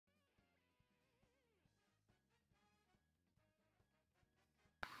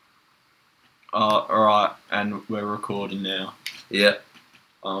Alright, and we're recording now. Yeah.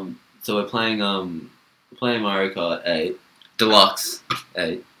 So we're playing Mario Kart 8 Deluxe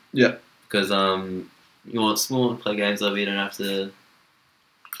 8. Yeah. Because you want small play games where you don't have to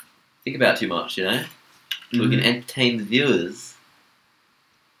think about too much, you know. So we can entertain the viewers.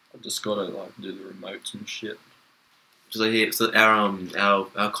 I've just gotta like do the remotes and shit. Just like here, so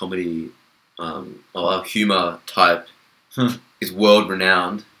our comedy, or our humor type is world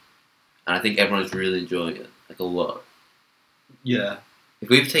renowned, and I think everyone's really enjoying it, like a lot. Yeah. If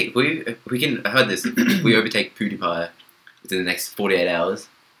we can, I heard this. If we overtake PewDiePie within the next 48 hours,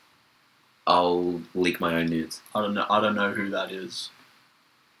 I'll leak my own nudes. I don't know who that is.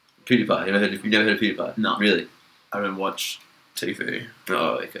 PewDiePie. You've never heard of PewDiePie? No. Really? I don't watch TV.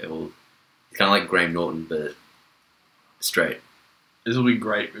 Oh, okay. Well, it's kind of like Graham Norton, but straight. This will be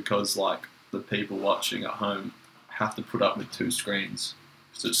great because like the people watching at home have to put up with two screens.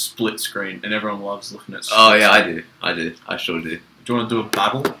 So it's split screen, and everyone loves looking at. Oh yeah, I do. I sure do. Do you want to do a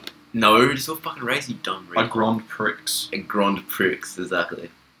battle? No, just a fucking race, you dumb. A Grand Prix. A Grand Prix, exactly.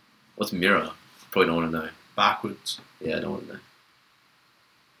 What's mirror? Probably don't want to know. Backwards. Yeah, I don't want to know.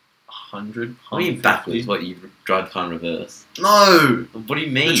 100. What do you mean backwards? What, you drive the car in reverse? No. What do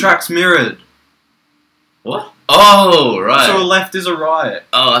you mean? The track's mirrored. What? Oh, right. So a left is a right.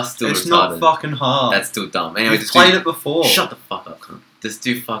 Oh, that's still It's retarded. not fucking hard. That's still dumb. Anyway, We've played it before. Shut the fuck up, cunt. Just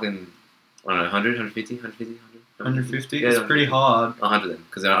do fucking, I don't know, 100, 150, 150, 150? Yeah, It's pretty hard. 100 then,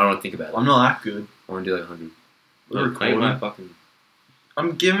 because I don't want to think about it. I'm not that good. I want to do like 100. We're Play recording. my fucking...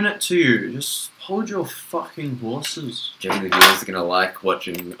 I'm giving it to you. Just hold your fucking horses. Do you think the viewers are going to like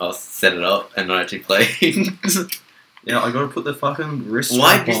watching us set it up and not actually play? Yeah, I gotta put the fucking wrist.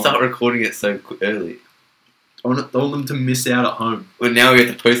 Why did you start recording it so early? I want them to miss out at home. Well, now we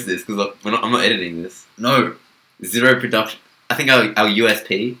have to post this because I'm not editing this. No. Zero production. I think our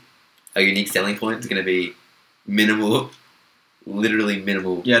USP, our unique selling point, is going to be minimal, literally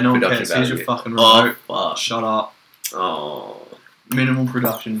minimal. Yeah, no one production cares. Here's value. your fucking remote. Oh fuck! Shut up. Oh. Minimal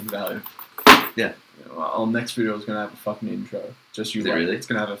production value. Yeah. Our next video is gonna have a fucking intro. Just you Is it wait. really? It's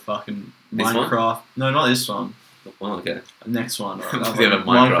gonna have a fucking This Minecraft. No, not this one. Well, okay. Next one. Right? It's Have gonna a have a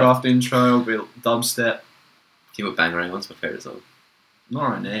Minecraft. Minecraft intro. Will be dubstep. Keep it Bangarang. What's my favourite song? Not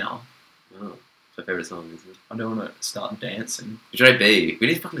right now. Oh, it's my favourite song, isn't it? I don't want to start dancing. Who should I be? We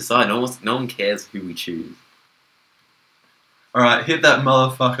need to fucking decide. No one cares who we choose. Alright, hit that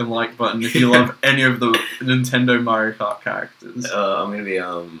motherfucking like button if you love any of the Nintendo Mario Kart characters. I'm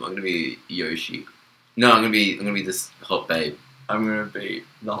gonna be Yoshi. No, I'm gonna be this hot babe. I'm gonna be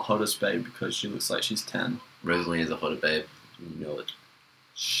the hottest babe because she looks like she's 10. Rosalina's a hotter babe. You know it.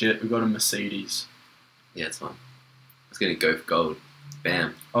 Shit, we got a Mercedes. Yeah, it's fine. It's gonna go for gold.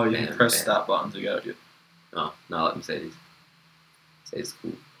 Bam. Oh, you Bam, can press bam. that button to go. Oh, no, I like Mercedes. Mercedes is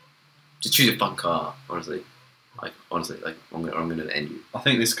cool. Just choose a fun car, honestly. Like, I'm gonna end you. I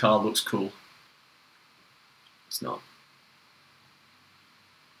think this car looks cool. It's not.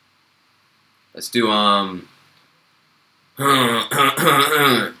 Let's do, Pardon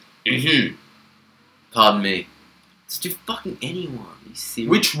me. Let's do fucking anyone. Are you serious?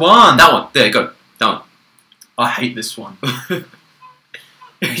 Which one? That one. There, go. That one. I hate this one.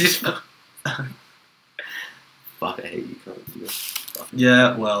 Just fuck, I hate you. Can't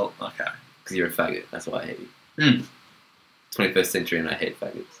Yeah, well, okay. Because you're a faggot. That's why I hate you. Mm. 21st century and I hate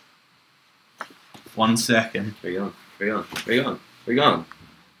faggots. 1 second. Where you going? Where you going? Where you going? Where you going?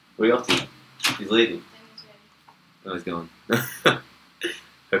 Where you off to? He's leaving. Oh, he's gone. Hope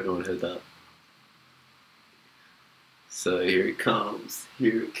no one heard that. So here it comes.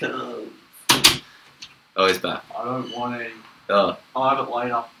 Here it comes. Oh, he's back. I don't want any. Oh, I'll have it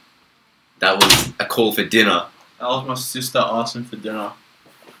later. that was a call for dinner. That was my sister asking for dinner.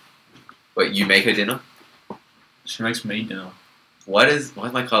 Wait, you make her dinner? She makes me dinner. Why is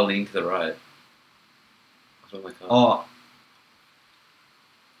my car leaning to the right? What's wrong with my car? Oh.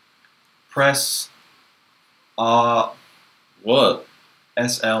 Press R What?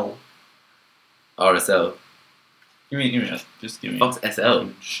 S L. RSL. Give me that. Just give me Fuck's SL?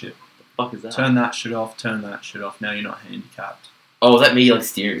 shit. The fuck is that? Turn that shit off, turn that shit off. Now you're not handicapped. Oh, was that me like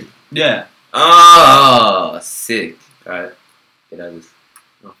steering? Yeah. Ah, sick. Alright. Get out of this.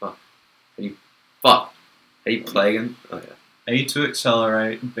 Oh fuck. Fuck. How you play again? Oh yeah. A to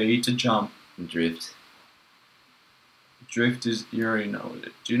accelerate, B to jump. And drift. Drift is, you already know what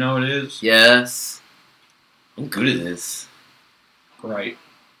it. Do you know what it is? Yes. I'm good at this. Great.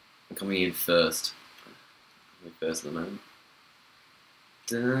 I'm coming in first. I'm in first at the moment.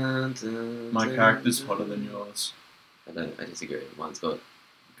 Dun, dun, My dun, character's dun. hotter than yours. I disagree. Mine's got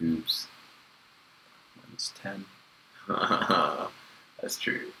boobs. Mine's 10. That's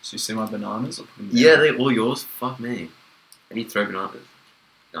true. So you see my bananas? I'll put them Yeah, down. they're all yours. Fuck me. I need to throw bananas.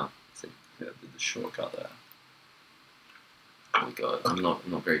 No, that's it. Yeah, I did the shortcut there. Oh my god, I'm not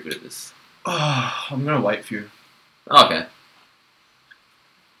very good at this. Oh, I'm gonna wait for you. Oh, okay.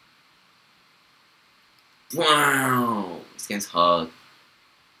 Wow, this game's hard.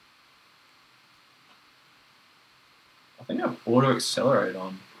 I think I've auto accelerate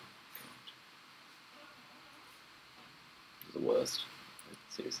on. It's the worst.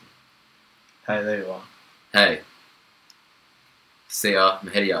 Seriously. Hey, there you are. Hey. See ya, I'm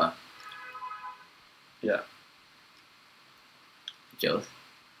ahead of ya. Yeah. Jealous?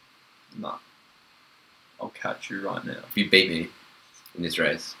 Nah. I'll catch you right now. If you beat me in this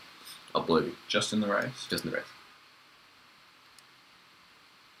race, I'll blow you. Just in the race. Just in the race.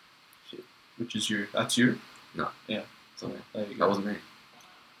 Shit. Which is you. That's you? No. Yeah. So, There you go. that wasn't me.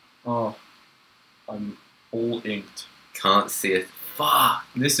 Oh. I'm all inked. Can't see it. Fuck!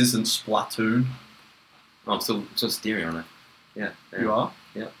 This isn't Splatoon. Oh, I'm still steering on it. Yeah. You are?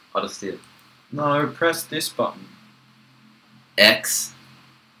 Yeah. I'll just steer. No, press this button. X.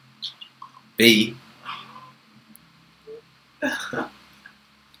 B.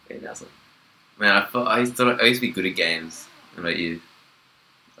 Okay, that's it. Man, I used to be good at games. How about you?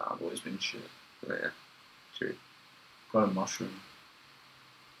 Nah, I've always been shit. Oh, yeah. True. Got a mushroom.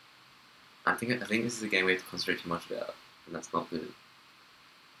 I think this is a game we have to concentrate too much about, and that's not good.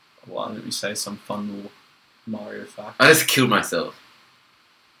 Why don't we say some fun little Mario fact? I just killed myself.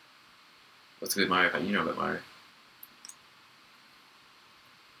 What's a good Mario fact? You know about Mario.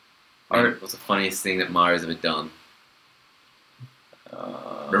 What's the funniest thing that Mario's ever done?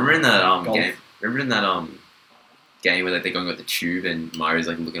 Remember in that golf. game? Remember in that game where they're going with the tube and Mario's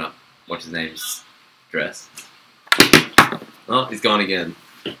like looking up what's his name's dress? Oh, he's gone again.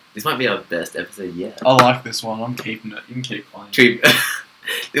 This might be our best episode yet. I like this one. I'm keeping it. You can keep playing. Tube.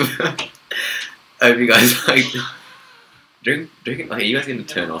 I hope you guys like. Do you reckon, like, are you guys going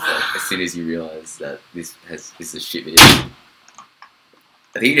to turn off like, as soon as you realise that this is a shit video?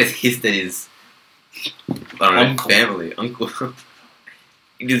 I think he just hissed at his, I don't know, Uncle. family, uncle.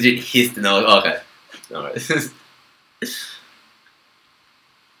 He just hissed and I was like, okay, alright.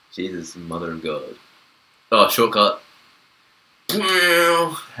 Jesus, mother of God. Oh, shortcut.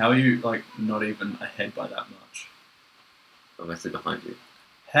 How are you, like, not even ahead by that much? I'm actually behind you.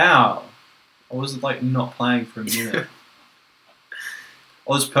 How? I was, like, not playing for a minute.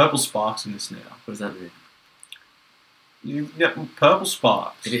 Oh, there's purple sparks in this now. What does that mean? You get purple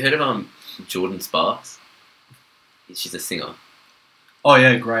sparks. Have you heard of Jordan Sparks? She's a singer. Oh,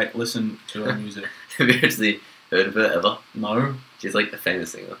 yeah, great. Listen to her music. Have you actually heard of her ever? No, She's like a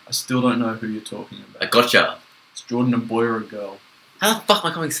famous singer. I still don't know who you're talking about. I gotcha. Is Jordan a boy or a girl? How the fuck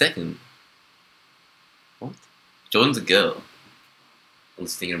am I coming second? What? Jordan's a girl. I'm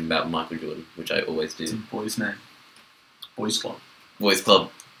just thinking about Michael Jordan, which I always It's a do. boy's name. Boys club. Boys club.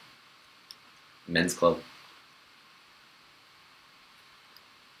 Men's club.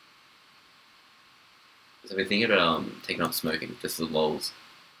 So I've been thinking about taking up smoking, just for the lols.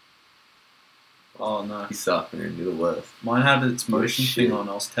 Oh, no. You suck, man. You're the worst. Mine had its You're motion shit. thing on.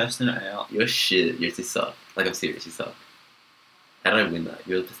 I was testing it out. You're shit. You just suck. Like, I'm serious. You suck. How did I win that?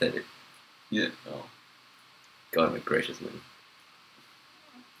 You're pathetic. Yeah. Oh. God, my gracious, man.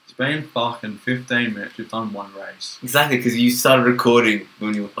 It's been fucking 15 minutes. We've done one race. Exactly, because you started recording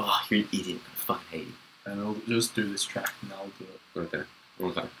when you were... Oh, you're an idiot. I fucking hate you. And we'll just do this track and I'll do it. Okay.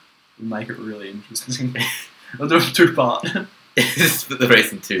 Okay. We'll make it really interesting. I'll do a two-part. Just put the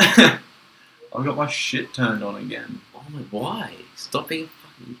race in two. I've got my shit turned on again. Oh my, why? Stop being a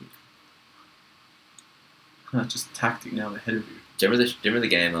fucking idiot. Just tactic now I'm ahead of you. Do you remember the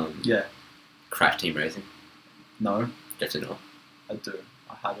game, Yeah. Crash Team Racing? No, Definitely not. I do.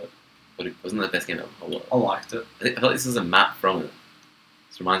 I have it. But it wasn't that the best game ever. Oh, what? I liked it. I feel like this is a map from it.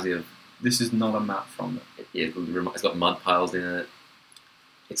 This reminds me of... This is not a map from it. Yeah, it's got mud piles in it.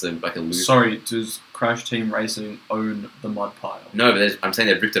 It's like a loop. Sorry, does Crash Team Racing own the mud pile? No, but I'm saying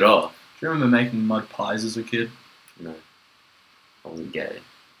they've ripped it off. Do you remember making mud pies as a kid? No. I wasn't gay.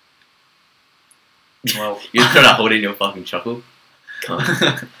 Well, You're trying to hold in your fucking chuckle?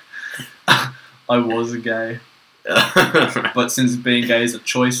 Can't. I was a gay, but since being gay is a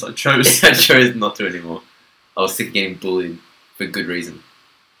choice, I chose. I chose not to anymore. I was sick of getting bullied for good reason.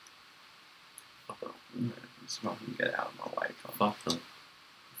 Just not gonna get out of my way. Come Fuck them.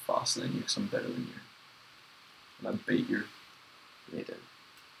 I'm faster than you, because I'm better than you. And I beat you. They don't.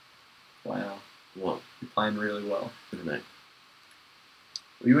 Wow, What? you're playing really well. I don't know.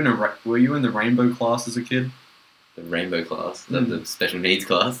 Were you in the rainbow class as a kid? The rainbow class, Mm. the special needs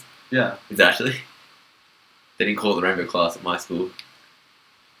class, Yeah. is actually. They didn't call it the rainbow class at my school.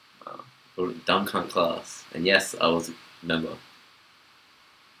 called Dumb Cunt Class. And yes, I was a member.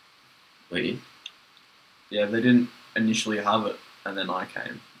 Were you? Yeah, they didn't initially have it, and then I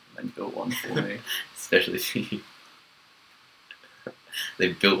came and built one for me. Especially for you.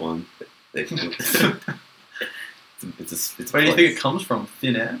 They built one. They built it's a Where do you think place. it comes from?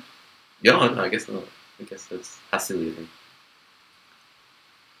 Thin air? Yeah, no, I guess not. I guess that's how silly of me.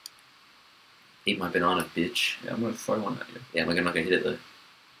 Eat my banana, bitch. Yeah, I'm gonna throw one at you. Yeah, I'm not gonna hit it though.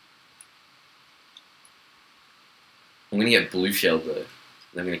 I'm gonna get blue shelled though.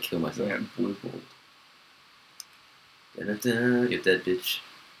 And I'm gonna kill I'm myself. gonna get blue ball. Da-da-da, you're dead, bitch.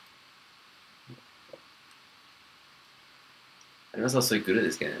 I didn't realize I was so good at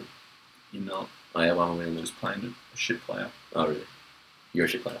this game. You're not. Oh yeah, well, I'm gonna Just playing a shit player. Oh really? You're a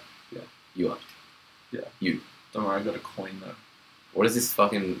shit player. Yeah. You are. Yeah. You. Don't worry, I got a coin though. What does this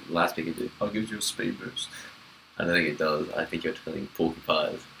fucking last picker do? I'll give you a speed boost. I don't think it does. I think you're telling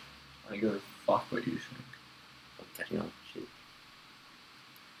porcupines. I go fuck what you think. I'm catching up. Shit.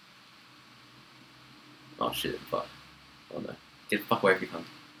 Oh shit, fuck. Oh no. Get the fuck away from me, cunt.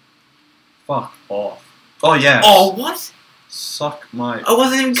 Fuck off. Oh yeah. Oh, what? Suck my I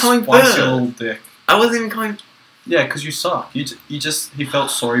wasn't even coming spicy first. old dick. I wasn't even coming. Yeah, because you suck. He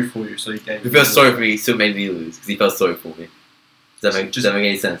felt sorry for you, so he gave. He felt sorry for me, he still made me lose, because he felt sorry for me. Does that make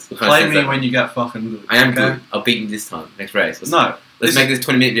any sense? What kind of Play sense me that when make? you get fucking good. I am okay? good. I'll beat you this time. Next race. No. Let's make this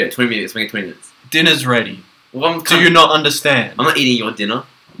 20 minutes. Yeah, 20 minutes. Let's make it 20 minutes. Dinner's ready. Well, Do you not understand? I'm not eating your dinner.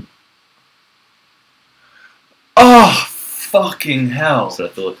 Oh, fucking hell. That's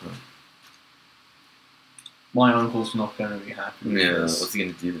what I thought. Huh? My uncle's not going to be happy with Yeah, this. what's he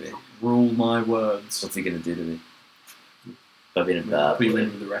going to do to me? Rule my words. What's he going to do to me? I've been a I'm bad gonna put you boy.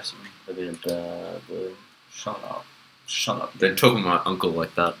 in with the rest of them. I've been a bad boy. Shut up. Shut up. Don't talk to my uncle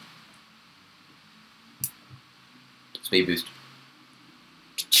like that. Speed boost.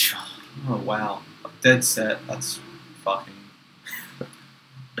 Oh, wow. Dead set. That's fucking...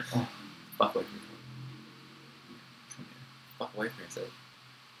 Oh, Fuck away from me. Fuck away from me, I said.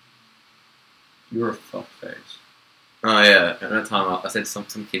 you're a fuckface. Oh yeah, at that time I said some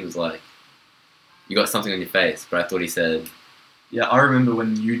kid was like, you got something on your face, but I thought he said, Yeah, I remember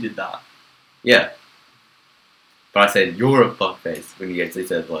when you did that. yeah. But I said, you're a fuckface, when he actually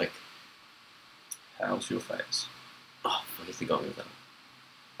said like, How's your face? oh, I guess he got me with that.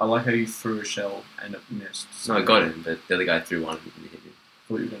 I like how you threw a shell and it missed. No, I got him, but the other guy threw one and he hit me. I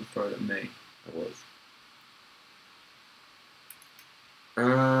thought you were going to throw it at me. I was.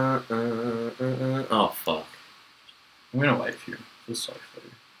 Oh fuck. I'm going to wait for you. I feel sorry for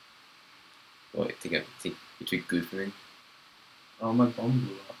you. What, think you're too good for me? Oh, my bomb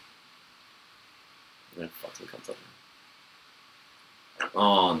blew up. I'm gonna fuck some cunts up now.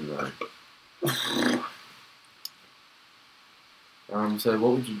 Oh no. So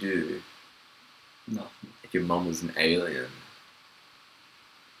what would you do Nothing. if your mum was an alien?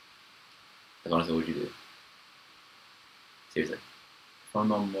 Like honestly, what would you do? Seriously. If my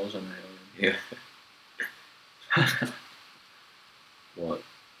mum was an alien. Yeah. What?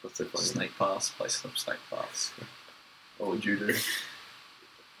 What's so funny? Snake pass. Play some snake pass. What would you do?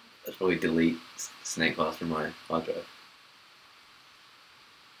 I'd probably delete Snake Pass from my hard drive.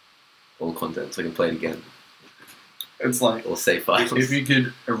 All content so I can play it again. It's like... Or save files. If you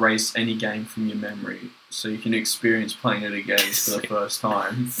could erase any game from your memory so you can experience playing it again for the first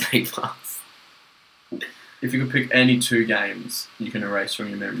time. Snake Pass. If you could pick any two games you can erase from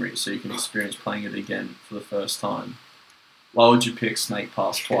your memory so you can experience playing it again for the first time, why would you pick Snake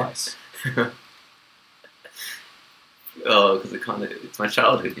Pass twice? Oh, because it's my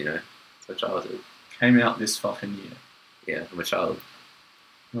childhood, you know. It's my childhood. Came out this fucking year. Yeah, I'm a child.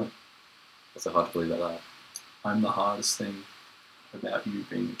 Right. What's so hard to believe about that? I'm the hardest thing about you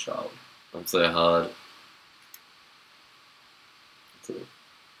being a child. I'm so hard.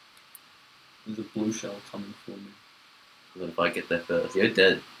 There's a blue shell coming for me. What if I get there first? You're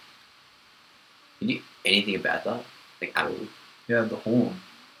dead. You knew anything about that? Like, at all? Yeah, the horn.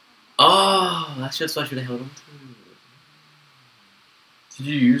 Oh, that's just what I should have held on to. Did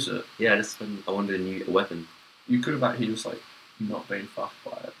you use it? Yeah, I wanted a new weapon. You could have actually just like not been fucked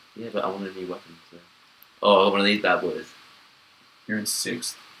by it. Yeah, but I wanted a new weapon. So. Oh, one of these bad boys. You're in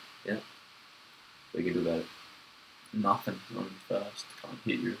 6th. What are you gonna do about it? Nothing. Not in 1st. Can't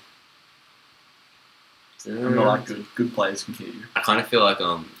hit you. I'm not like good. Good players can hit you. I kind of feel like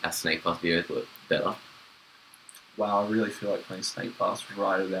our Snake Pass videos were better. Wow, I really feel like playing Snake Pass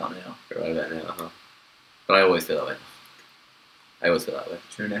right about now. Right about now, huh? But I always feel that way. I always feel that way.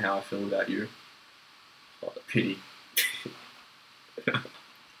 Do you know how I feel about you? Pity.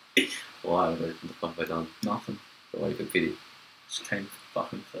 Why? What the fuck have I done? Nothing. Why you feel pity? Just came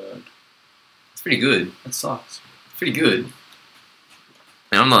fucking 3rd. It's pretty good. It sucks. It's pretty good.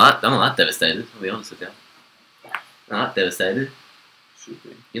 And I'm not that devastated. I'll be honest with you. I'm not devastated. Should be.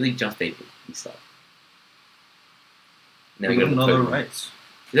 You only just beat me. You suck. Now We we got got another Pokemon. race.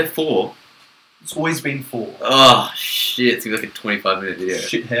 Is that 4? It's always been 4. Oh shit! It's like a 25-minute video.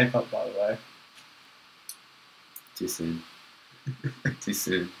 Shit haircut, by the way. Too soon. Too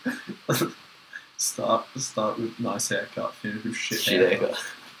soon. Start with nice haircut. Finish with shit Shit haircut. haircut.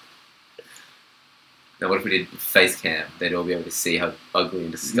 Now what if we did face cam? They'd all be able to see how ugly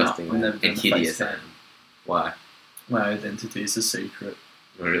and disgusting No, I've never and done a hideous face I cam. am. Why? My identity is a secret.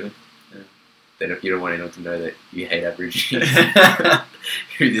 Oh, really? Yeah. You don't want anyone to know that you hate Aborigines.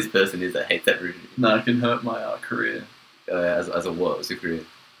 Who this person is that hates Aborigines. No, it can hurt my career. As a what? What's your career?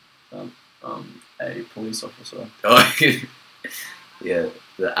 A police officer. Oh, yeah.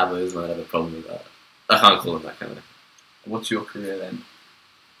 The Abos might have a problem with that. I can't call them that kind of What's your career then?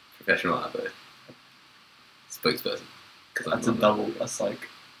 professional Abo. Spokesperson. That's a double. That's like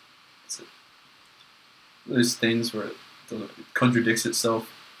those things where it contradicts itself.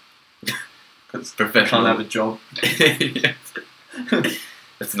 Because Professional. can't have a job.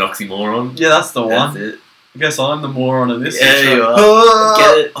 That's an oxymoron. Yeah, that's the That's one. it. I guess I'm the moron of this. Yeah, intro. you are.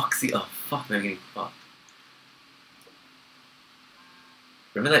 Get it? Oxy. Oh, fuck, I'm getting fucked.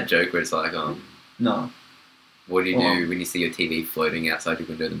 Remember that joke where it's like, No. what do you What? do when you see your TV floating outside your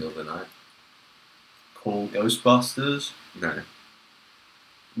window in the middle of the night? Call Ghostbusters. No.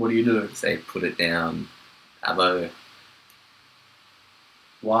 What do you do? Say, put it down, Abo,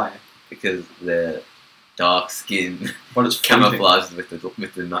 Why? because they're dark skin But it's floating. camouflaged with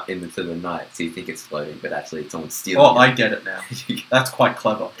the into the night, so you think it's floating, but actually someone's stealing Oh, it. I get it now. That's quite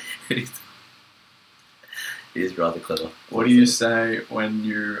clever. It is rather clever. What do you say when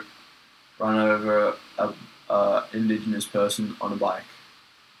you run over a indigenous person on a bike?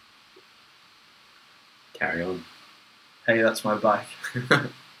 Carry on. Hey, that's my bike.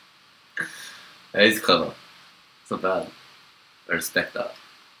 That is clever. It's not bad. I respect that.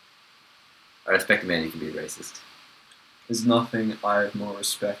 I respect a man who can be racist There's nothing I have more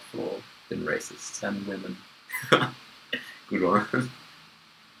respect for than racist. than women. Good one.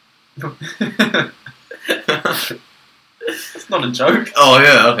 It's not a joke. Oh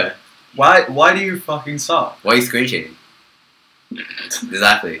yeah, okay. Why do you fucking suck? Why are you screen cheating?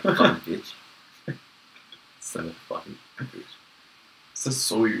 Exactly. Fucking bitch. Son of a fucking bitch. I just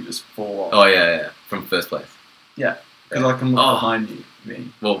saw you just fall off. Oh yeah. From first place. Yeah, because I can look Oh. behind you.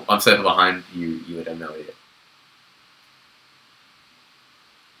 Me. Well, I'm so far behind you. You would have no idea.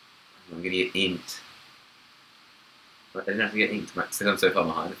 I'm gonna get inked. I didn't have to get inked. Since I'm so far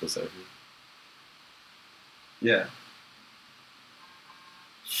behind, I feel sorry for you. Yeah.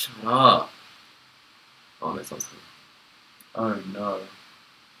 Shut up. Oh, that sounds coming. Oh no.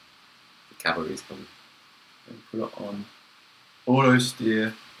 The cavalry's coming. Put it on. Auto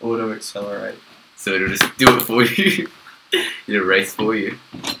steer. Auto accelerate. So it'll just do it for you. It'll race for you.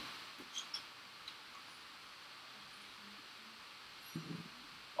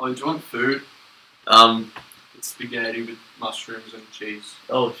 Oh, do you want food? It's spaghetti with mushrooms and cheese.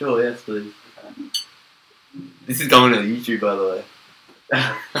 Oh, sure, yes, please. This is going on YouTube, by the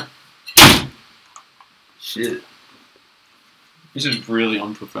way. Shit. This is really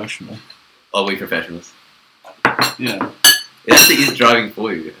unprofessional. Are we professionals? Yeah. It actually is driving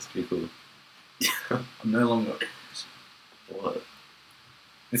for you. That's pretty cool. I'm no longer. What?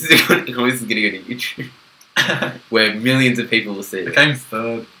 This is going to go to YouTube. Where millions of people will see it. Became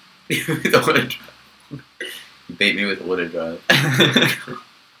third. With auto drive. You beat me with auto drive.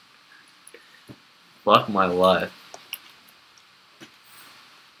 Fuck my life.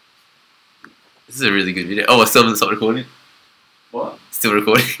 This is a really good video. Oh, I still haven't stopped recording? What? Still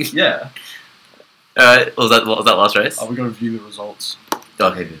recording? Yeah. Alright, what was that last race? We're gonna view the results.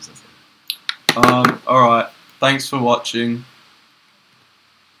 Okay, good. Alright. Thanks for watching.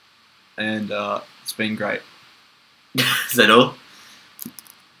 And it's been great. Is that all?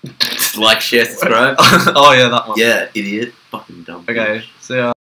 Just like, share, subscribe. Oh yeah, that one. Yeah, idiot. Fucking dumb. Okay, see ya.